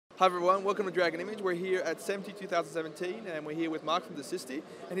Hi everyone, welcome to Dragon Image. We're here at SEMT 2017 and we're here with Mark from Desisti,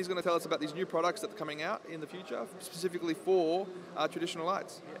 and he's going to tell us about these new products that are coming out in the future, specifically for traditional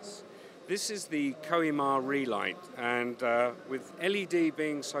lights. Yes. This is the HMI RElite, and with LED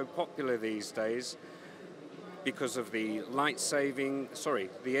being so popular these days, because of the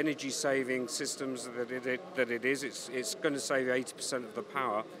the energy saving systems that it is, it's going to save 80% of the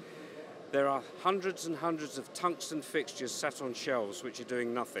power. There are hundreds and hundreds of tungsten fixtures sat on shelves which are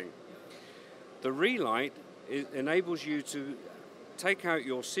doing nothing. The RElite enables you to take out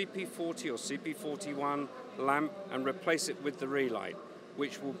your CP40 or CP41 lamp and replace it with the RElite,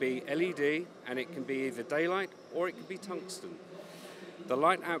 which will be LED, and it can be either daylight or it can be tungsten. The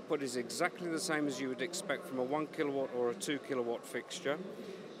light output is exactly the same as you would expect from a 1 kilowatt or a 2 kilowatt fixture.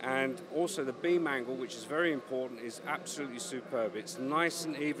 And also the beam angle, which is very important, is absolutely superb. It's nice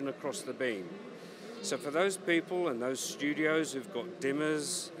and even across the beam. So for those people and those studios who've got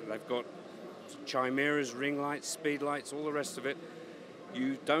dimmers, they've got chimeras, ring lights, speed lights, all the rest of it,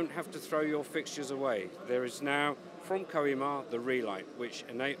 you don't have to throw your fixtures away. There is now, from HMI, the RElite, which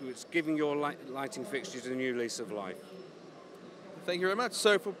is giving your lighting fixtures a new lease of life. Thank you very much.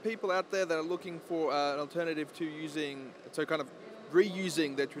 So for people out there that are looking for an alternative to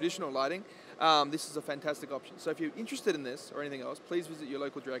reusing their traditional lighting, this is a fantastic option. So if you're interested in this or anything else, please visit your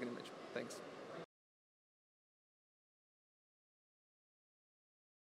local Dragon Image. Thanks.